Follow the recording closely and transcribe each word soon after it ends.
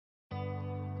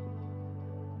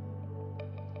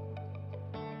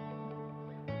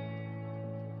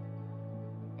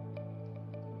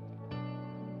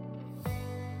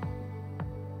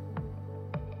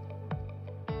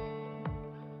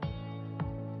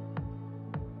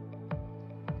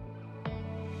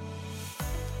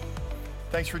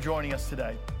Thanks for joining us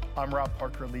today. I'm Rob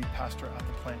Parker, lead pastor at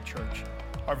the Plant Church.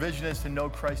 Our vision is to know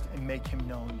Christ and make him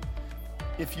known.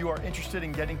 If you are interested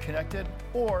in getting connected,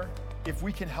 or if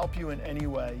we can help you in any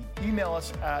way, email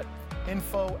us at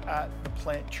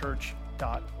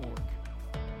info@theplantchurch.org.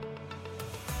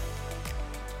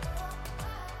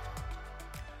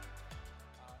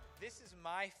 This is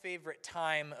my favorite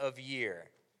time of year.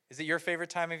 Is it your favorite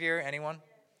time of year? Anyone?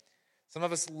 Some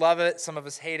of us love it. Some of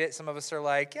us hate it. Some of us are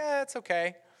like, yeah, it's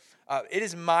okay. It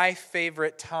is my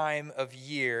favorite time of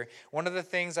year. One of the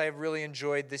things I've really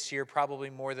enjoyed this year, probably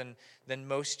more than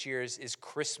most years, is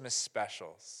Christmas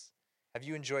specials. Have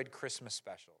you enjoyed Christmas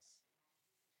specials?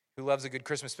 Who loves a good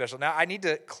Christmas special? Now, I need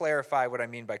to clarify what I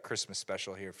mean by Christmas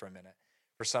special here for a minute,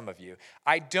 for some of you.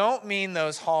 I don't mean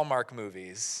those Hallmark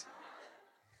movies.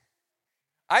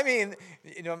 I mean,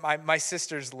 you know, my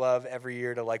sisters love every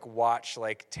year to watch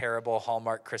terrible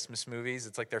Hallmark Christmas movies.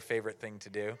 It's their favorite thing to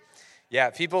do.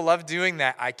 Yeah, people love doing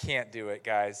that. I can't do it,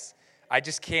 guys. I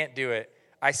just can't do it.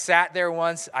 I sat there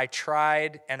once, I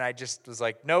tried, and I just was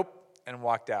like, nope, and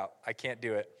walked out. I can't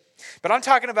do it. But I'm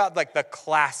talking about the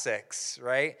classics,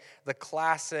 right? The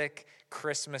classic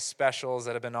Christmas specials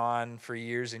that have been on for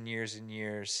years and years and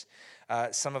years.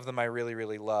 Some of them I really,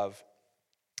 really love.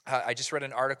 I just read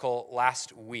an article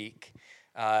last week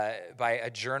by a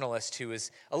journalist who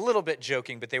was a little bit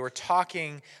joking, but they were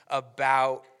talking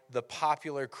about the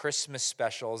popular Christmas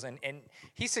specials, and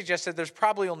he suggested there's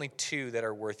probably only two that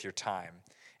are worth your time.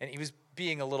 And he was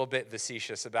being a little bit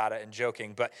facetious about it and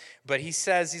joking, but he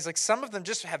says, he's like, some of them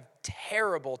just have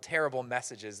terrible, terrible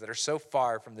messages that are so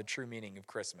far from the true meaning of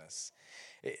Christmas.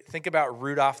 Think about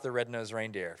Rudolph the Red-Nosed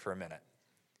Reindeer for a minute.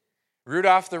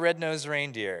 Rudolph the Red-Nosed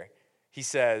Reindeer, he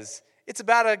says, it's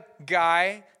about a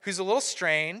guy who's a little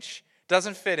strange,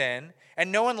 doesn't fit in,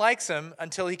 and no one likes him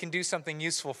until he can do something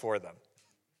useful for them.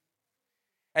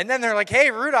 And then they're like, hey,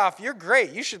 Rudolph, you're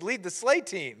great. You should lead the sleigh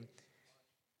team.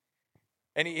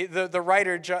 And the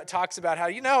writer talks about how,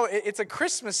 it's a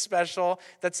Christmas special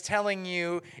that's telling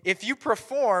you if you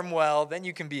perform well, then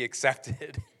you can be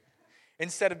accepted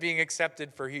instead of being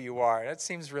accepted for who you are. That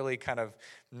seems really kind of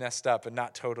messed up and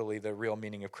not totally the real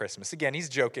meaning of Christmas. Again, he's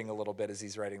joking a little bit as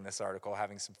he's writing this article,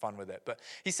 having some fun with it. But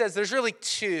he says there's really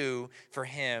two for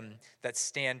him that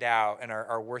stand out and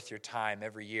are worth your time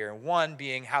every year. And one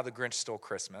being How the Grinch Stole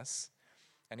Christmas.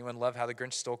 Anyone love How the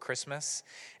Grinch Stole Christmas?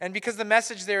 And because the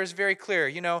message there is very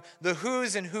clear, the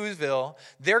Who's in Whoville,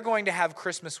 they're going to have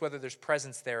Christmas whether there's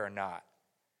presents there or not.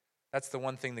 That's the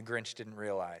one thing the Grinch didn't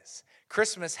realize.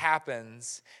 Christmas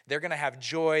happens, they're going to have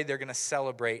joy, they're going to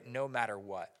celebrate no matter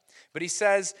what. But he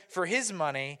says, for his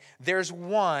money, there's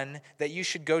one that you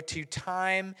should go to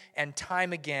time and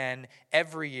time again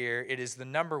every year. It is the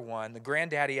number one, the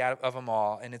granddaddy of them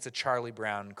all, and it's a Charlie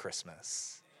Brown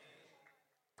Christmas.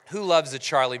 Who loves a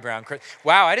Charlie Brown Christmas?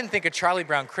 Wow, I didn't think a Charlie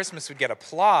Brown Christmas would get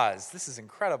applause. This is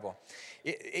incredible.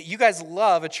 You guys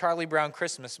love a Charlie Brown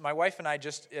Christmas. My wife and I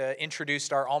just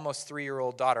introduced our almost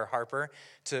 3-year-old daughter, Harper,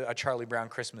 to a Charlie Brown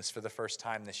Christmas for the first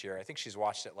time this year. I think she's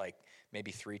watched it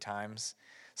maybe 3 times,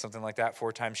 something like that,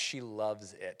 4 times. She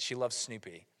loves it. She loves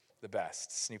Snoopy the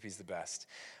best. Snoopy's the best.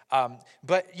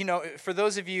 But, for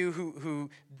those of you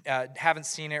who haven't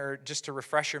seen it, or just to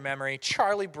refresh your memory,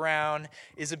 Charlie Brown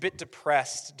is a bit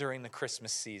depressed during the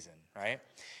Christmas season, right?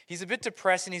 He's a bit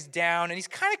depressed and he's down and he's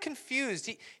kind of confused.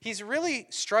 He's really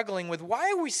struggling with, why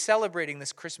are we celebrating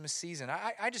this Christmas season?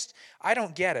 I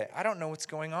don't get it. I don't know what's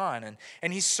going on.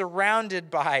 And he's surrounded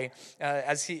by,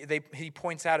 as he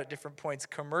points out at different points,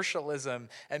 commercialism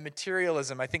and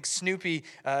materialism. I think Snoopy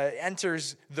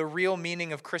enters the real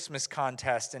meaning of Christmas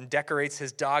contest and decorates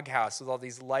his doghouse with all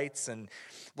these lights and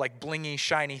blingy,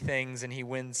 shiny things, and he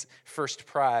wins first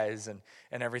prize and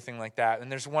everything like that.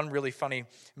 And there's one really funny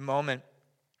moment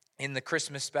in the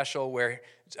Christmas special where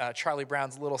Charlie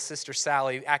Brown's little sister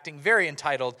Sally, acting very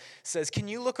entitled, says, can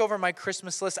you look over my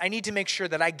Christmas list? I need to make sure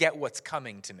that I get what's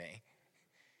coming to me.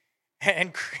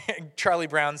 And Charlie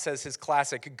Brown says his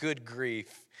classic, good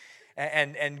grief,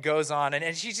 and goes on.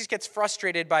 And she just gets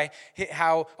frustrated by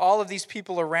how all of these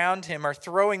people around him are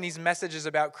throwing these messages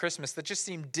about Christmas that just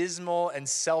seem dismal and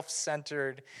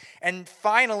self-centered. And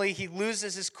finally, he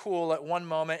loses his cool at one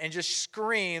moment and just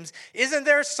screams, isn't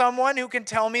there someone who can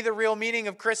tell me the real meaning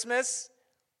of Christmas?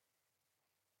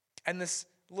 And this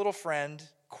little friend,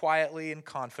 quietly and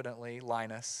confidently,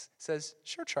 Linus, says,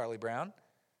 sure, Charlie Brown,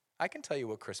 I can tell you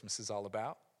what Christmas is all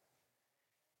about.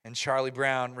 And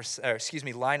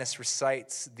Linus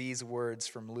recites these words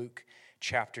from Luke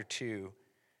chapter 2,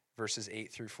 verses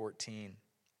 8 through 14.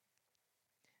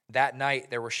 That night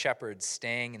there were shepherds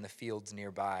staying in the fields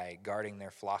nearby, guarding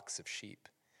their flocks of sheep.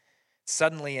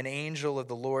 Suddenly an angel of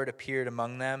the Lord appeared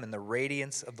among them, and the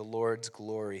radiance of the Lord's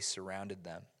glory surrounded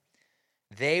them.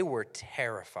 They were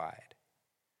terrified,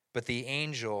 but the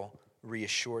angel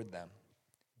reassured them.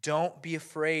 Don't be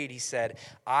afraid, he said.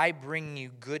 I bring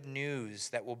you good news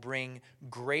that will bring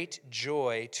great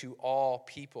joy to all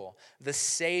people. The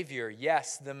Savior,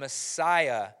 yes, the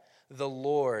Messiah, the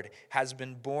Lord, has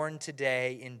been born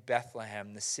today in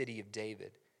Bethlehem, the city of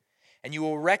David. And you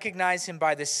will recognize him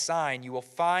by this sign. You will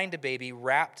find a baby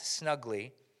wrapped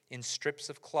snugly in strips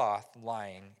of cloth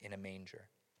lying in a manger.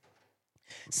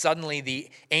 Suddenly, the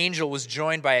angel was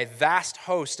joined by a vast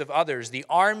host of others, the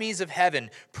armies of heaven,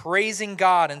 praising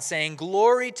God and saying,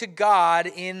 "Glory to God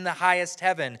in the highest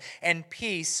heaven, and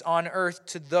peace on earth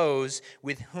to those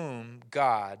with whom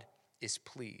God is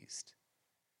pleased."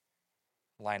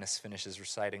 Linus finishes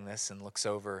reciting this and looks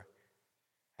over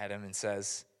at him and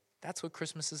says, "That's what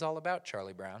Christmas is all about,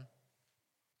 Charlie Brown."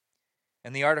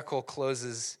 And the article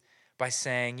closes by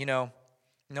saying, no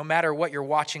matter what you're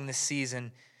watching this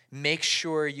season, make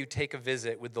sure you take a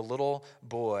visit with the little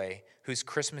boy whose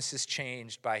Christmas is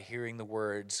changed by hearing the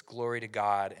words, "Glory to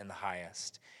God in the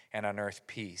highest, and on earth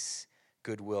peace,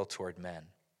 goodwill toward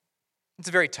men." It's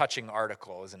a very touching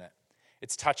article, isn't it?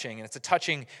 It's touching, and it's a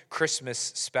touching Christmas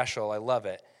special. I love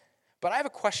it. But I have a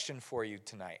question for you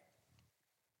tonight.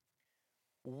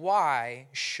 Why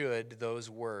should those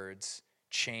words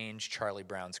change Charlie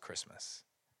Brown's Christmas?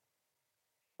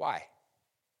 Why?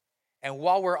 And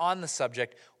while we're on the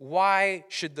subject, why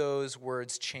should those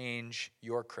words change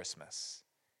your Christmas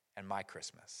and my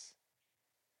Christmas?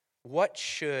 What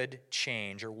should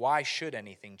change, or why should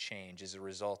anything change as a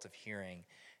result of hearing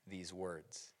these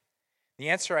words? The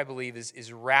answer, I believe,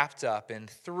 is wrapped up in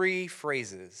three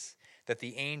phrases that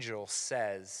the angel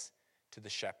says to the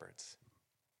shepherds.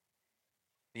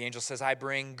 The angel says, "I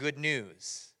bring good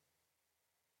news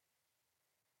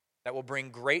that will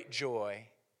bring great joy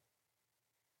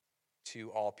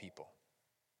to all people."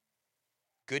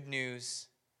 Good news,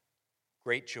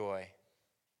 great joy,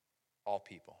 all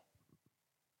people.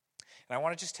 And I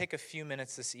want to just take a few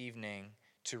minutes this evening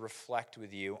to reflect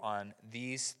with you on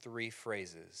these three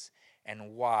phrases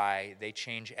and why they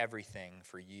change everything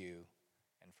for you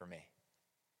and for me.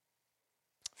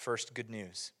 First, good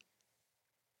news.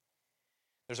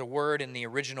 There's a word in the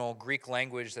original Greek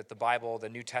language that the Bible, the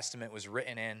New Testament, was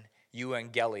written in,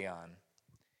 euangelion.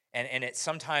 And it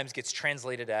sometimes gets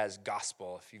translated as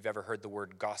gospel. If you've ever heard the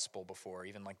word gospel before,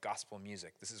 even like gospel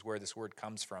music, this is where this word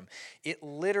comes from. It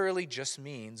literally just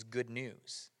means good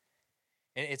news.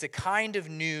 And it's a kind of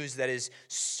news that is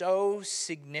so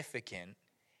significant,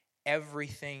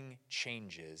 everything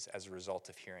changes as a result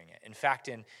of hearing it. In fact,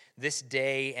 in this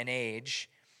day and age,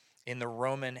 in the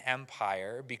Roman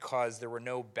Empire, because there were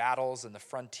no battles and the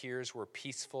frontiers were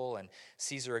peaceful and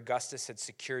Caesar Augustus had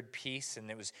secured peace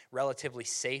and it was relatively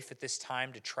safe at this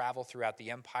time to travel throughout the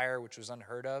empire, which was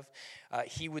unheard of,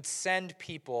 he would send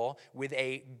people with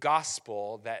a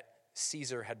gospel that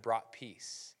Caesar had brought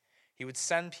peace. He would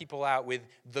send people out with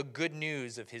the good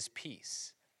news of his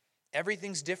peace.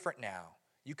 Everything's different now.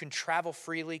 You can travel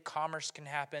freely, commerce can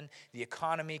happen, the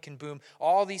economy can boom.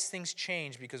 All these things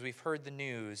change because we've heard the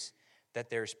news that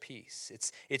there's peace.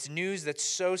 It's news that's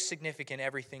so significant,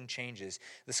 everything changes.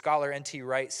 The scholar N.T.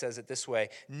 Wright says it this way: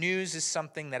 news is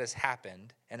something that has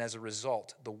happened, and as a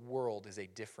result, the world is a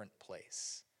different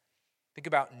place. Think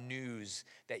about news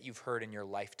that you've heard in your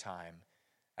lifetime.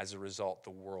 As a result, the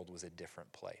world was a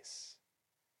different place.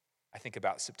 I think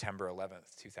about September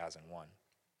 11th, 2001.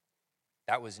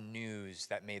 That was news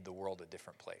that made the world a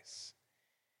different place.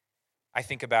 I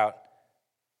think about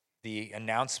the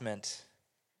announcement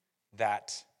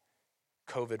that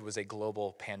COVID was a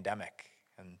global pandemic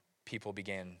and people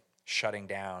began shutting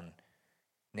down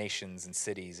nations and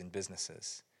cities and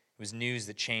businesses. It was news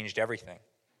that changed everything.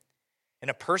 In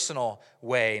a personal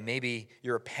way, maybe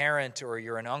you're a parent or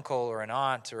you're an uncle or an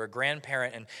aunt or a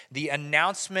grandparent, and the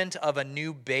announcement of a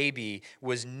new baby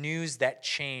was news that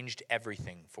changed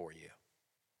everything for you.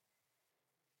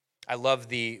 I love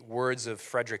the words of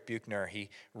Frederick Buechner. He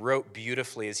wrote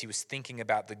beautifully as he was thinking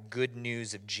about the good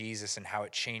news of Jesus and how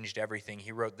it changed everything.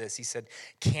 He wrote this. He said,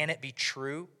 "Can it be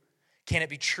true? Can it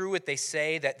be true what they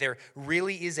say, that there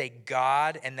really is a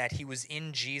God and that he was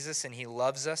in Jesus and he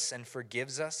loves us and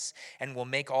forgives us and will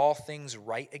make all things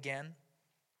right again?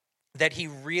 That he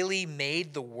really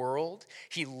made the world,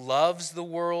 he loves the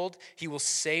world, he will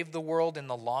save the world in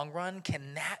the long run?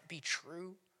 Can that be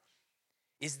true?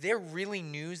 Is there really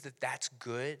news that that's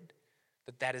good,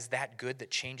 that is that good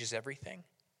that changes everything?"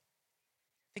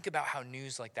 Think about how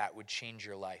news like that would change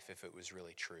your life if it was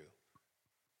really true.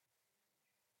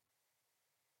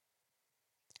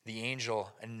 the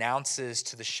angel announces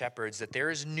to the shepherds that there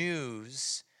is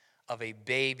news of a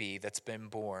baby that's been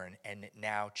born, and it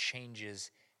now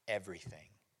changes everything.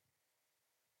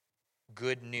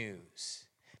 Good news.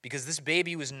 Because this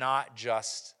baby was not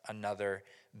just another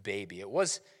baby. It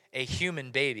was a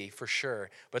human baby for sure,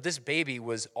 but this baby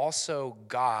was also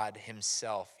God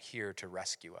himself here to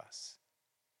rescue us.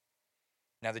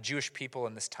 Now, the Jewish people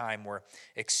in this time were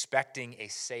expecting a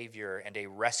savior and a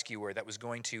rescuer that was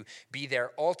going to be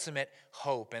their ultimate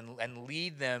hope and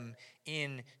lead them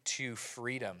into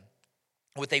freedom.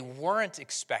 What they weren't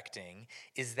expecting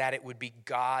is that it would be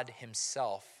God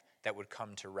himself that would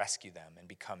come to rescue them and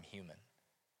become human.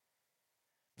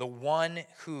 The one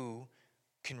who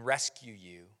can rescue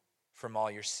you from all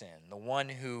your sin, the one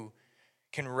who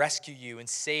can rescue you and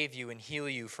save you and heal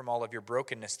you from all of your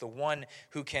brokenness, the one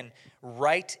who can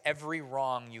right every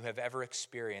wrong you have ever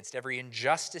experienced, every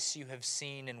injustice you have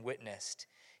seen and witnessed,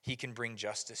 he can bring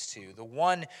justice to. The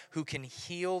one who can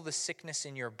heal the sickness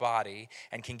in your body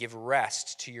and can give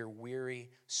rest to your weary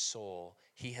soul,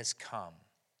 he has come.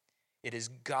 It is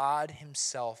God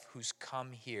himself who's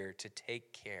come here to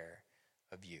take care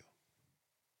of you.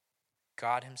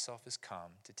 God himself has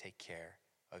come to take care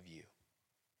of you.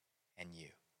 And you,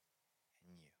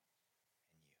 and you,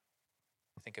 and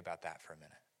you. Think about that for a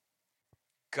minute.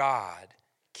 God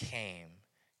came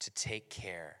to take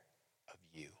care of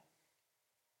you,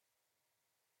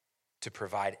 to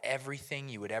provide everything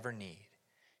you would ever need,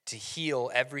 to heal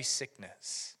every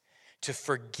sickness, to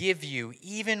forgive you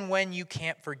even when you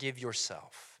can't forgive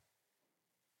yourself.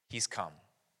 He's come.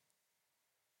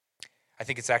 I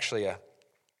think it's actually a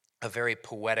very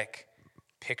poetic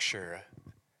picture.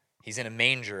 He's in a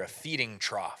manger, a feeding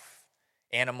trough.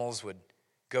 Animals would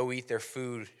go eat their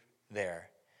food there.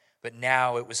 But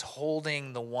now it was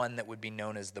holding the one that would be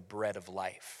known as the bread of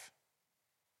life.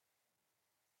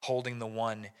 Holding the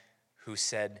one who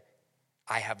said,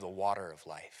 I have the water of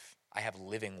life. I have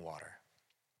living water.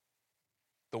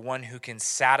 The one who can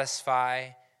satisfy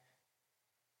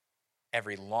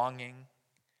every longing.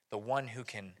 The one who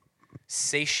can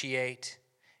satiate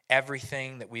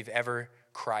everything that we've ever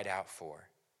cried out for.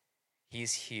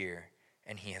 He's here,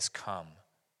 and he has come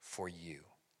for you.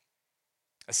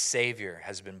 A Savior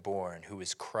has been born who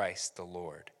is Christ the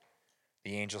Lord.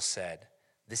 The angel said,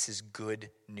 this is good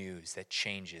news that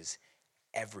changes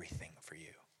everything for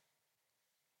you.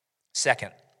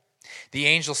 Second, the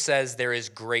angel says there is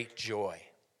great joy.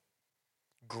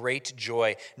 Great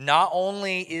joy. Not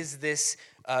only is this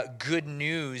good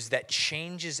news that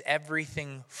changes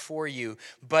everything for you,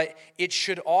 but it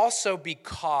should also be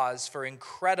cause for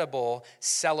incredible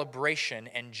celebration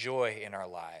and joy in our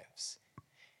lives.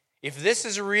 If this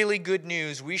is really good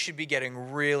news, we should be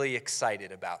getting really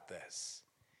excited about this.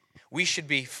 We should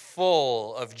be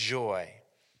full of joy.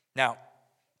 Now,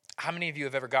 how many of you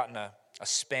have ever gotten a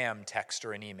spam text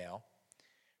or an email?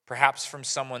 Perhaps from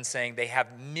someone saying they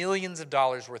have millions of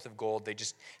dollars worth of gold, they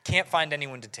just can't find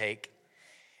anyone to take.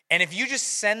 And if you just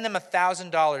send them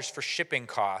 $1,000 for shipping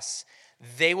costs,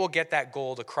 they will get that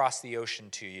gold across the ocean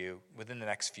to you within the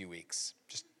next few weeks.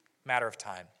 Just a matter of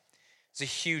time. It's a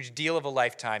huge deal of a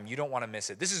lifetime. You don't want to miss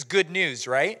it. This is good news,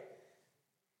 right?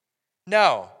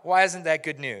 No. Why isn't that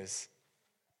good news?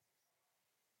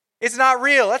 It's not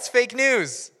real. That's fake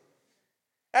news.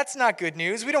 That's not good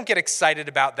news. We don't get excited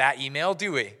about that email,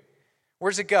 do we?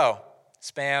 Where's it go?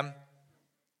 Spam.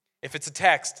 If it's a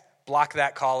text, block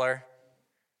that caller.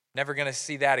 Never going to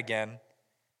see that again.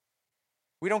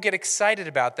 We don't get excited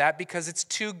about that because it's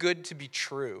too good to be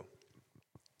true.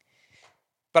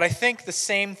 But I think the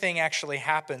same thing actually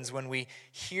happens when we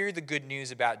hear the good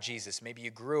news about Jesus. Maybe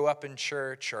you grew up in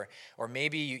church, or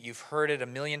maybe you've heard it a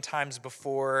million times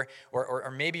before,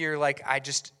 or maybe you're like,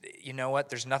 you know what,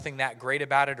 there's nothing that great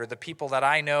about it, or the people that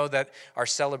I know that are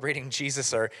celebrating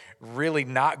Jesus are really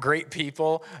not great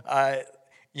people.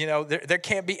 There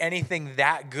can't be anything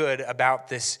that good about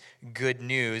this good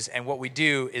news. And what we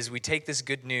do is we take this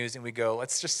good news and we go,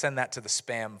 let's just send that to the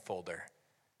spam folder.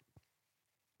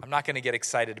 I'm not going to get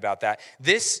excited about that.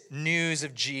 This news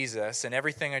of Jesus and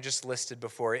everything I just listed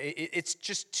before, it's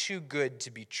just too good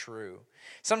to be true.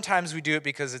 Sometimes we do it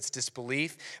because it's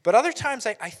disbelief, but other times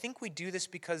I think we do this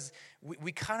because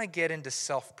we kind of get into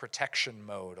self-protection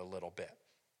mode a little bit.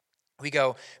 We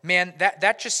go, man,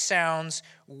 that just sounds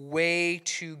way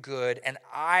too good, and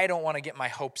I don't want to get my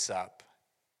hopes up.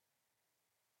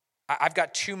 I've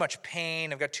got too much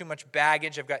pain. I've got too much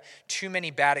baggage. I've got too many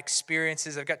bad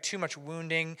experiences. I've got too much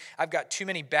wounding. I've got too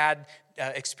many bad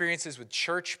experiences with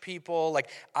church people. Like,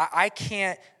 I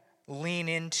can't lean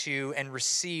into and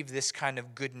receive this kind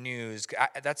of good news.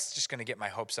 That's just going to get my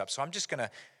hopes up. So I'm just going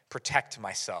to protect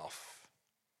myself.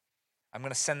 I'm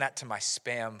going to send that to my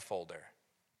spam folder.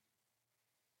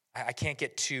 I can't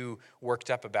get too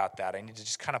worked up about that. I need to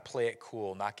just kind of play it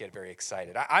cool, not get very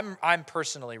excited. I'm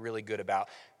personally really good about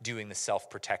doing the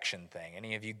self-protection thing.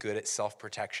 Any of you good at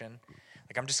self-protection?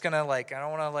 Like, I'm just gonna I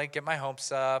don't want to get my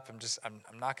hopes up.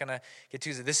 I'm not gonna get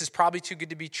too. This is probably too good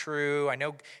to be true. I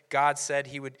know God said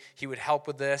He would help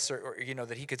with this, or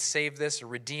that He could save this or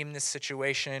redeem this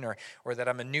situation, or that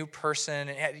I'm a new person,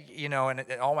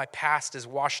 and all my past is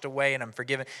washed away and I'm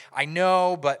forgiven. I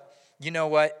know, but you know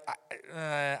what?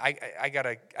 I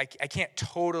can't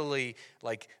totally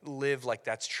live like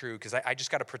that's true, because I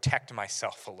just got to protect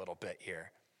myself a little bit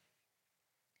here.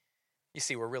 You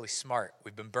see, we're really smart.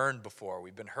 We've been burned before.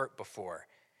 We've been hurt before.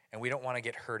 And we don't want to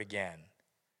get hurt again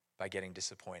by getting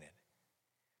disappointed.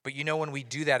 But when we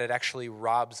do that, it actually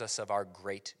robs us of our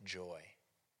great joy.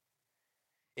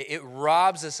 It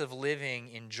robs us of living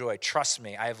in joy. Trust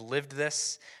me, I have lived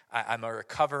this. I'm a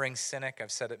recovering cynic.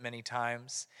 I've said it many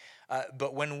times.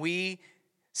 But when we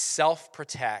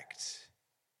self-protect,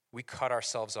 we cut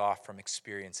ourselves off from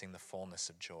experiencing the fullness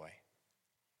of joy.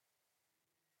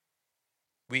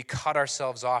 We cut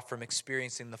ourselves off from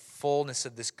experiencing the fullness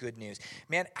of this good news.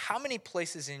 Man, how many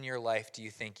places in your life do you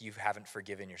think you haven't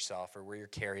forgiven yourself, or where you're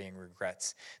carrying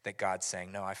regrets that God's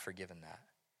saying, no, I've forgiven that.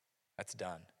 That's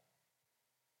done.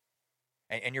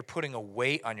 And you're putting a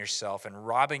weight on yourself and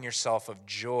robbing yourself of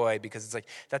joy, because it's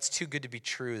that's too good to be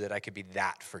true that I could be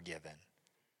that forgiven.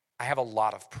 I have a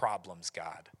lot of problems,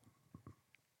 God.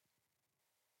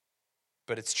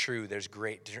 But it's true, there's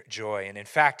great joy. And in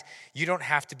fact, you don't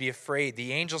have to be afraid.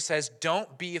 The angel says,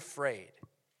 don't be afraid.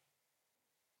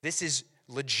 This is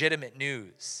legitimate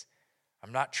news.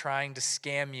 I'm not trying to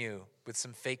scam you with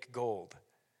some fake gold.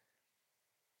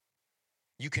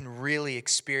 You can really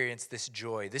experience this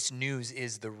joy. This news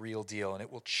is the real deal, and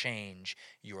it will change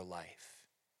your life.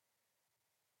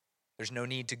 There's no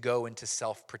need to go into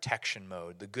self-protection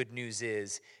mode. The good news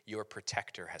is your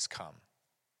protector has come.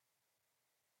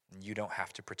 And you don't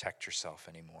have to protect yourself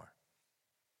anymore.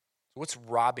 So what's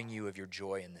robbing you of your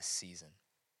joy in this season?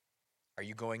 Are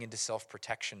you going into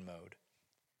self-protection mode?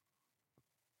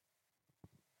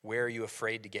 Where are you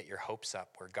afraid to get your hopes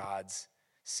up, where God's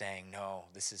saying, no,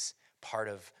 this is part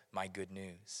of my good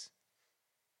news?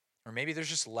 Or maybe there's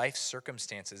just life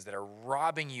circumstances that are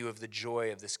robbing you of the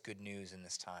joy of this good news in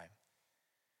this time.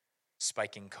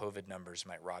 Spiking COVID numbers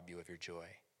might rob you of your joy.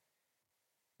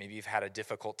 Maybe you've had a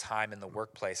difficult time in the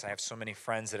workplace. I have so many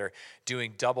friends that are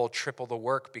doing double, triple the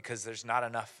work because there's not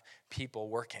enough people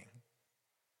working.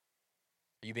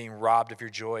 Are you being robbed of your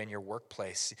joy in your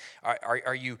workplace?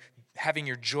 Are you having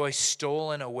your joy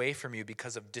stolen away from you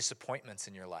because of disappointments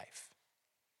in your life?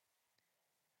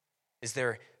 Is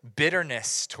there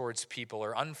bitterness towards people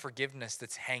or unforgiveness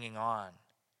that's hanging on?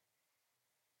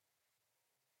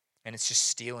 And it's just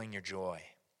stealing your joy.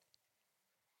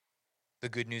 The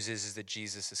good news is that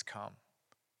Jesus has come.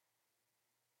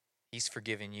 He's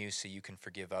forgiven you so you can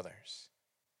forgive others.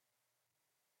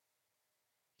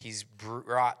 He's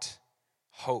brought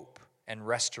hope and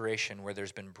restoration where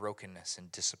there's been brokenness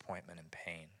and disappointment and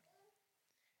pain.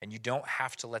 And you don't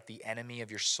have to let the enemy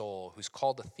of your soul, who's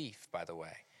called a thief, by the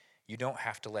way, you don't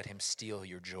have to let him steal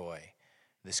your joy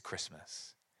this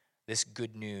Christmas. This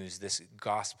good news, this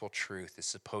gospel truth is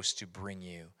supposed to bring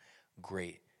you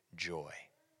great joy.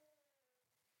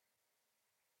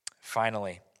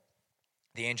 Finally,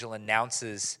 the angel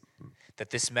announces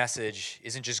that this message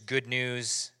isn't just good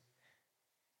news.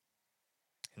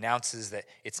 Announces that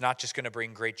it's not just going to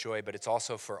bring great joy, but it's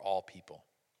also for all people.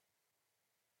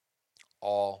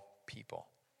 All people.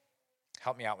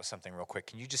 Help me out with something real quick.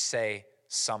 Can you just say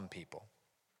some people?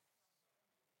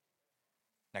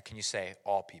 Now, can you say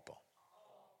all people?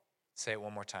 Say it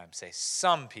one more time. Say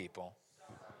some people.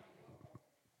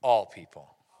 All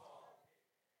people.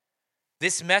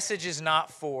 This message is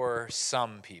not for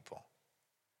some people.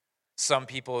 Some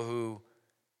people who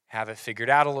have it figured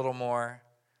out a little more.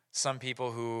 Some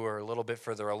people who are a little bit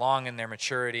further along in their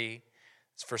maturity.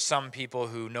 It's for some people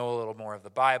who know a little more of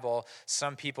the Bible.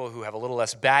 Some people who have a little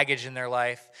less baggage in their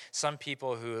life. Some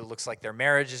people who it looks like their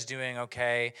marriage is doing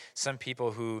okay. Some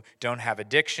people who don't have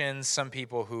addictions. Some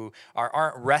people who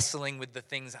aren't wrestling with the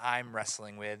things I'm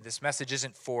wrestling with. This message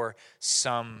isn't for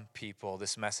some people.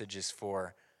 This message is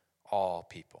for all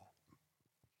people.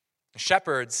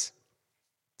 Shepherds,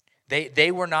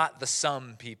 they were not the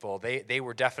some people. They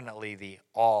were definitely the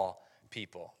all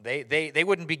people. They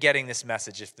wouldn't be getting this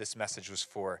message if this message was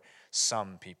for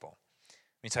some people.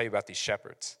 Let me tell you about these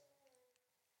shepherds.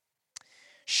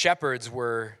 Shepherds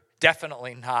were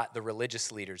definitely not the religious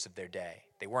leaders of their day.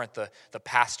 They weren't the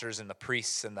pastors and the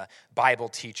priests and the Bible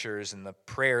teachers and the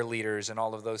prayer leaders and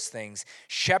all of those things.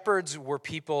 Shepherds were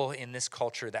people in this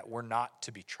culture that were not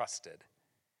to be trusted.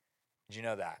 Did you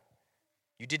know that?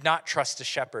 You did not trust a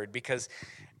shepherd because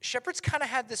shepherds kind of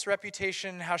had this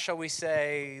reputation, how shall we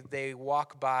say, they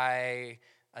walk by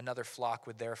another flock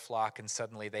with their flock and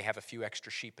suddenly they have a few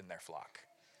extra sheep in their flock.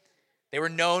 They were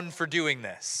known for doing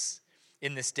this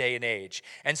in this day and age.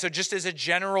 And so just as a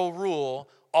general rule,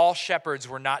 all shepherds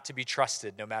were not to be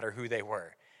trusted no matter who they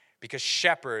were. Because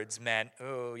shepherds meant,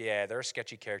 oh yeah, they're a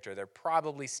sketchy character. They're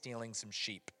probably stealing some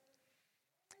sheep.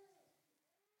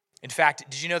 In fact,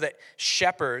 did you know that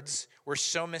shepherds were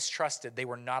so mistrusted they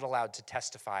were not allowed to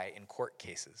testify in court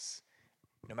cases,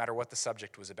 no matter what the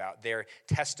subject was about? Their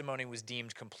testimony was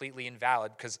deemed completely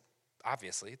invalid because,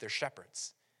 obviously, they're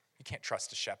shepherds. You can't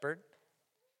trust a shepherd.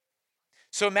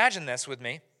 So imagine this with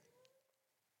me.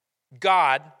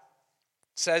 God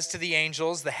says to the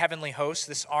angels, the heavenly host,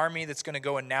 this army that's going to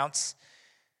go announce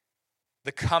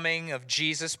the coming of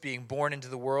Jesus being born into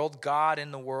the world, God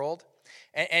in the world.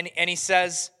 And he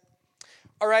says,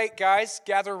 all right, guys,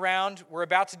 gather around. We're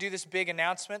about to do this big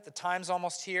announcement. The time's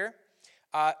almost here.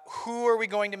 Who are we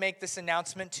going to make this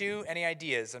announcement to? Any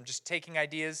ideas? I'm just taking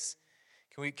ideas.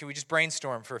 Can we just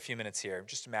brainstorm for a few minutes here?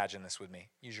 Just imagine this with me.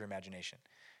 Use your imagination.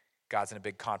 God's in a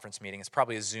big conference meeting. It's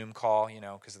probably a Zoom call,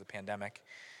 because of the pandemic.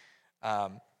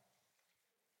 And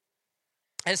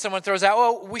someone throws out,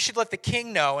 well, we should let the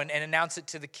king know and announce it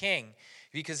to the king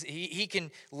because he can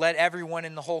let everyone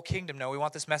in the whole kingdom know. We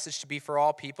want this message to be for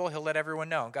all people. He'll let everyone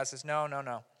know. And God says, no.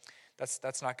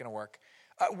 That's not going to work.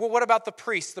 Well, what about the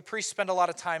priests? The priests spend a lot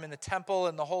of time in the temple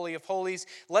and the Holy of Holies.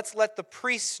 Let's let the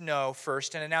priests know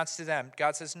first and announce to them.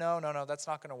 God says, no, that's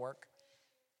not going to work.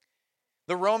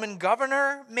 The Roman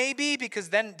governor, maybe, because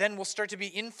then we'll start to be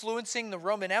influencing the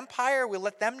Roman Empire. We'll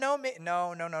let them know.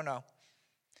 No.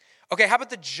 Okay, how about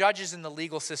the judges in the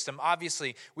legal system?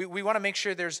 Obviously, we want to make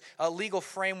sure there's a legal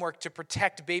framework to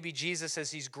protect baby Jesus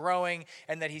as he's growing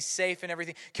and that he's safe and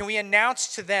everything. Can we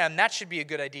announce to them? That should be a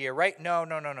good idea, right? No.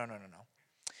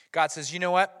 God says, you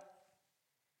know what?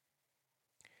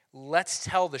 Let's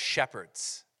tell the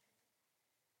shepherds.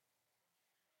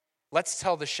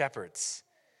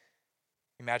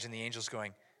 Imagine the angels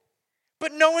going,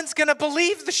 but no one's going to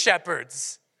believe the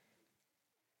shepherds.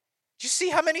 Do you see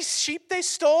how many sheep they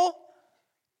stole?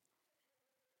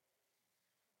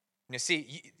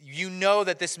 You know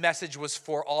that this message was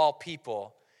for all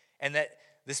people and that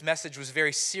this message was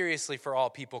very seriously for all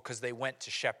people because they went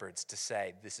to shepherds to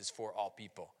say this is for all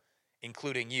people,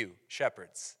 including you,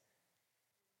 shepherds.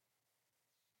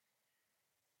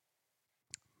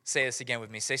 Say this again with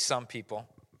me. Say some people.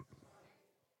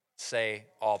 Say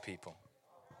all people.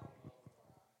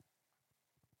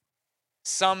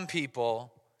 Some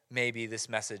people, maybe this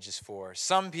message is for.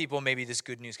 Some people, maybe this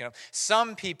good news can help.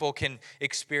 Some people can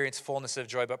experience fullness of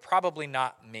joy, but probably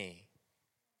not me.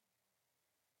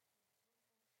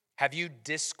 Have you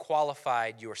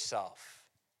disqualified yourself?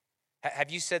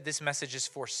 Have you said this message is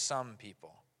for some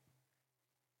people?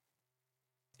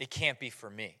 It can't be for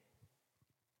me.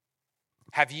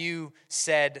 Have you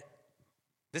said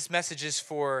this message is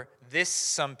for this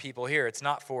some people here? It's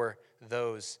not for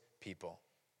those people.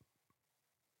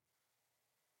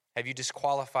 Have you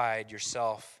disqualified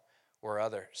yourself or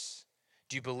others?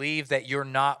 Do you believe that you're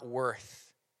not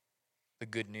worth the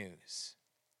good news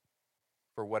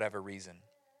for whatever reason?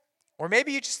 Or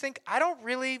maybe you just think, I don't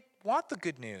really want the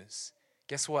good news.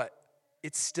 Guess what?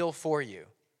 It's still for you,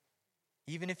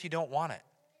 even if you don't want it.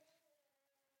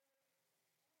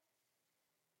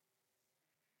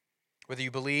 Whether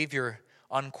you believe you're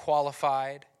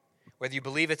unqualified, whether you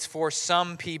believe it's for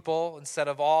some people instead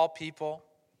of all people,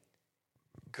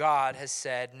 God has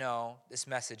said, no, this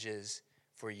message is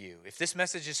for you. If this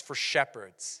message is for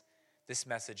shepherds, this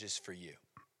message is for you.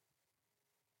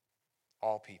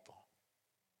 All people.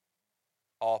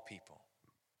 All people.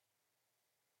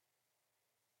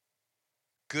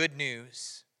 Good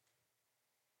news,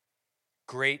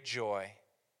 great joy,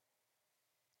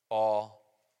 all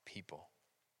people.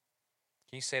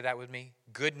 Can you say that with me?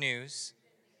 Good news,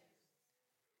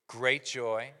 great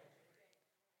joy,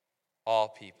 all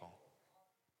people.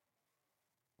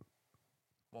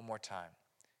 One more time.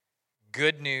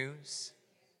 Good news,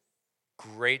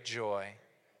 great joy,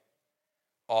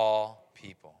 all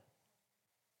people.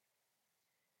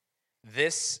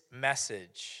 This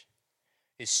message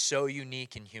is so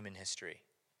unique in human history.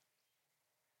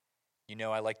 You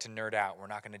know I like to nerd out. We're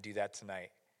not going to do that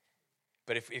tonight.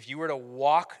 But if you were to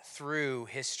walk through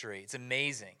history, it's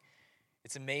amazing.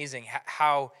 It's amazing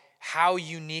how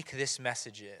unique this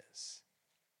message is.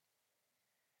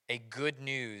 a good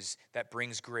news that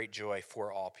brings great joy for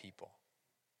all people.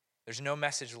 There's no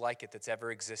message like it that's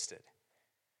ever existed.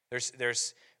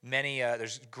 There's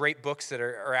great books that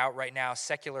are out right now,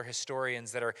 secular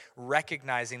historians that are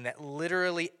recognizing that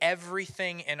literally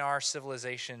everything in our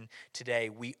civilization today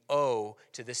we owe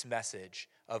to this message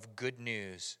of good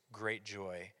news, great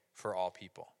joy for all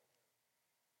people.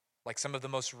 Like some of the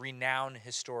most renowned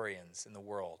historians in the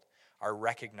world are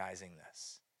recognizing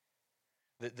this.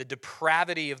 The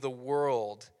depravity of the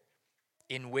world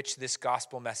in which this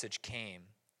gospel message came,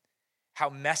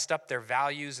 how messed up their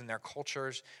values and their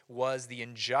cultures was, the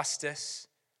injustice.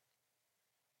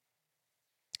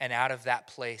 And out of that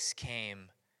place came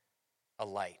a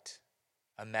light,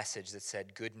 a message that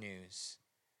said good news,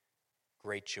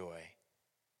 great joy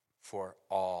for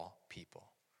all people.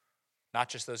 Not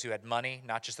just those who had money,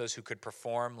 not just those who could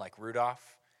perform like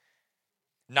Rudolph,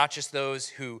 not just those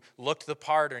who looked the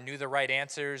part or knew the right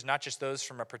answers, not just those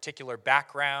from a particular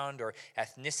background or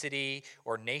ethnicity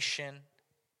or nation.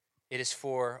 It is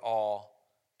for all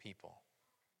people,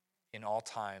 in all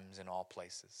times, in all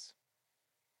places.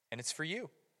 And it's for you.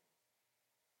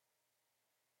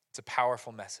 It's a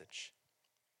powerful message.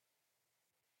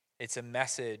 It's a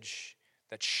message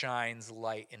that shines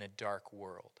light in a dark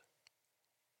world.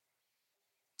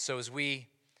 So as we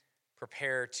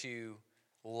prepare to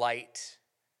light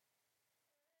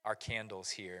our candles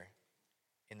here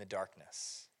in the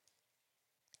darkness,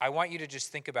 I want you to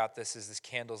just think about this as this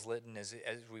candle's lit and as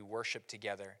we worship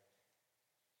together.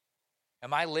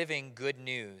 Am I living good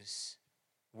news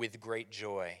with great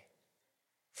joy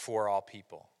for all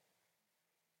people?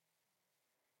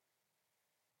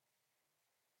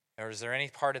 Or is there any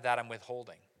part of that I'm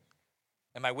withholding?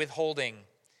 Am I withholding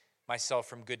myself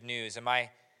from good news? Am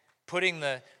I putting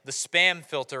the spam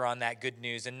filter on that good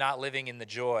news and not living in the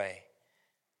joy?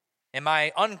 Am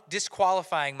I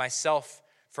disqualifying myself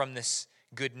from this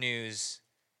good news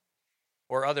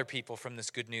or other people from this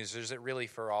good news? Or is it really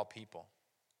for all people?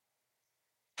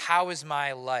 How is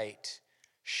my light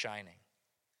shining?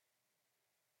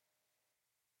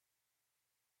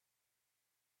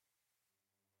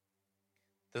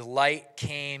 The light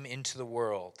came into the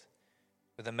world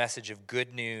with a message of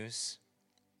good news,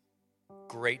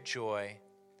 great joy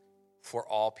for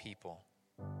all people,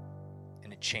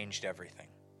 and it changed everything.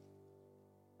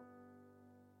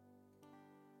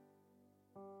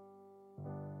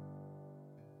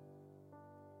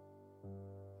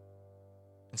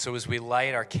 And so as we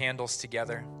light our candles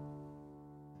together,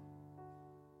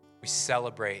 we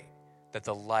celebrate that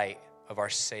the light of our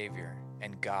Savior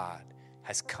and God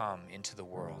has come into the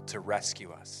world to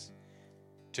rescue us,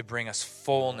 to bring us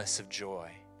fullness of joy,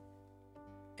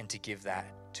 and to give that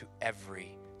to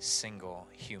every single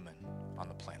human on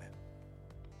the planet.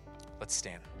 Let's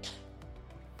stand.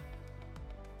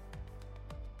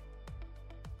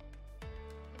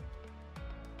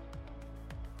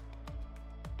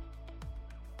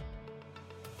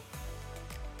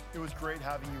 It was great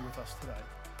having you with us today.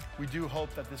 We do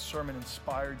hope that this sermon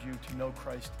inspired you to know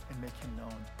Christ and make him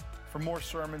known. For more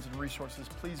sermons and resources,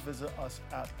 please visit us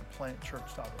at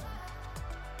theplantchurch.org.